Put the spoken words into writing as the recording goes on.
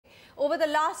Over the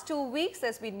last 2 weeks,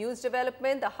 there's been news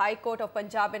development. The High Court of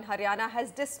Punjab and Haryana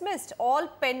has dismissed all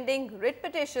pending writ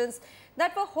petitions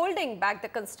that were holding back the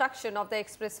construction of the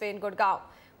expressway in Gurgaon.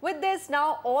 With this,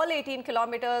 now all 18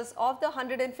 kilometers of the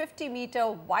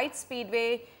 150-meter wide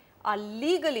speedway are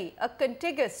legally a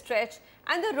contiguous stretch,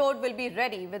 and the road will be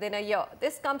ready within a year.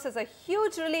 This comes as a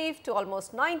huge relief to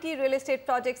almost 90 real estate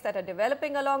projects that are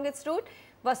developing along its route.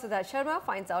 Vasudha Sharma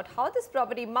finds out how this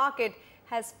property market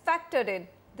has factored in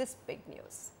this big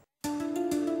news.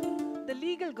 The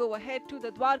legal go-ahead to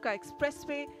the Dwarka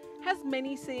Expressway has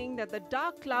many saying that the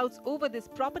dark clouds over this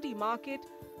property market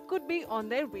could be on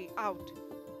their way out.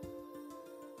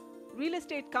 Real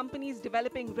estate companies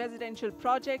developing residential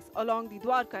projects along the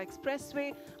Dwarka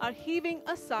Expressway are heaving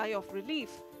a sigh of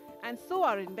relief, and so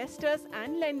are investors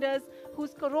and lenders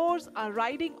whose crores are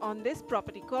riding on this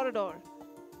property corridor.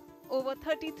 Over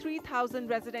 33,000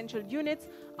 residential units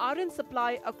are in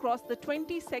supply across the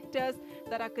 20 sectors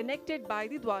that are connected by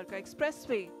the Dwarka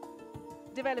Expressway.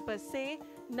 Developers say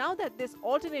now that this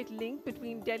alternate link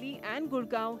between Delhi and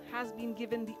Gurgaon has been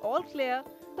given the all-clear,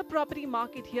 the property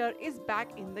market here is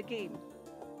back in the game.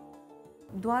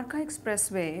 Dwarka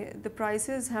Expressway, the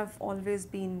prices have always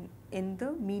been in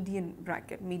the medium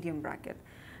bracket.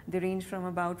 They range from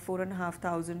about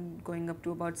 4,500 going up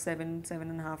to about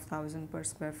 7,500 per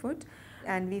square foot.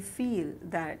 And we feel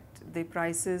that the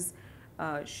prices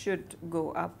should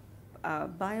go up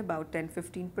by about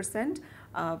 10-15%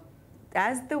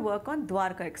 as the work on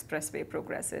Dwarka Expressway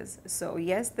progresses. So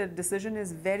yes, the decision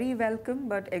is very welcome,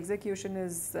 but execution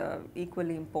is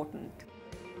equally important.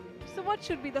 So what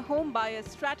should be the home buyer's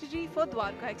strategy for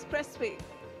Dwarka Expressway?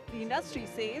 The industry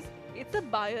says it's a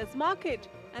buyer's market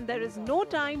and there is no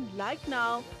time like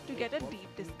now to get a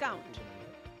deep discount.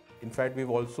 In fact, we've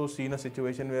also seen a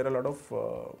situation where a lot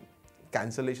of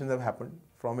cancellations have happened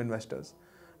from investors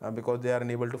because they are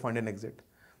unable to find an exit.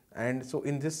 And so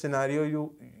in this scenario,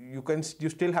 you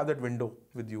still have that window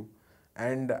with you.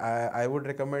 And I would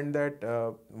recommend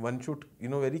that one should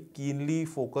very keenly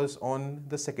focus on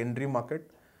the secondary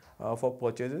market for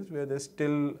purchases where there's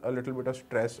still a little bit of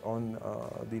stress on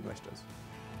the investors.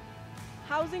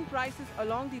 Housing prices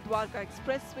along the Dwarka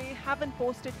Expressway haven't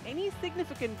posted any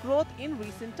significant growth in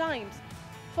recent times.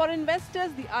 For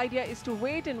investors, the idea is to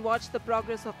wait and watch the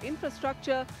progress of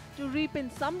infrastructure to reap in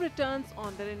some returns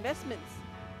on their investments.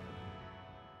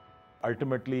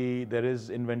 Ultimately, there is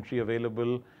inventory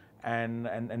available,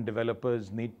 and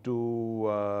developers need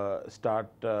to start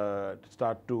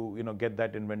to get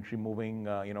that inventory moving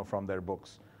from their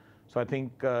books. So I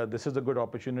think this is a good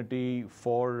opportunity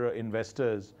for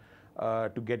investors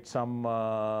to get some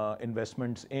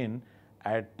investments in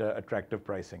at attractive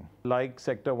pricing. Like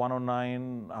Sector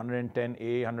 109,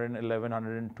 110A, 111,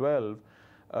 112,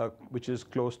 which is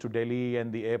close to Delhi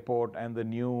and the airport and the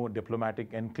new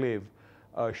diplomatic enclave,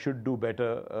 should do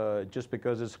better just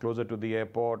because it's closer to the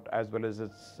airport as well as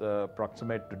it's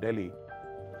proximate to Delhi.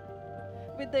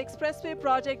 With the expressway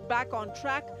project back on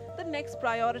track, the next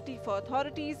priority for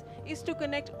authorities is to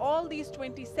connect all these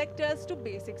 20 sectors to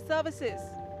basic services.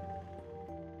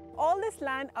 All this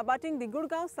land abutting the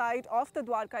Gurgaon side of the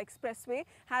Dwarka Expressway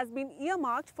has been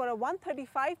earmarked for a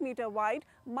 135-meter wide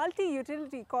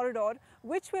multi-utility corridor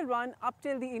which will run up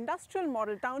till the industrial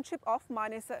model township of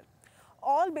Manesar.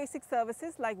 All basic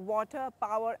services like water,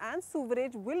 power and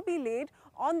sewerage will be laid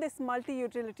on this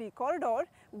multi-utility corridor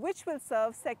which will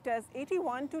serve sectors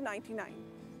 81 to 99.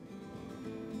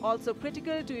 Also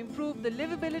critical to improve the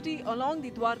livability along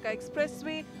the Dwarka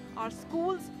Expressway are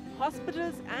schools,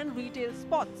 hospitals and retail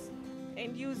spots.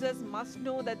 End users must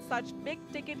know that such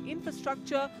big-ticket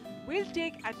infrastructure will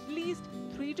take at least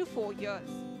 3 to 4 years.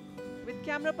 With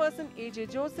camera person AJ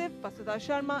Joseph, Vasudha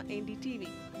Sharma, NDTV.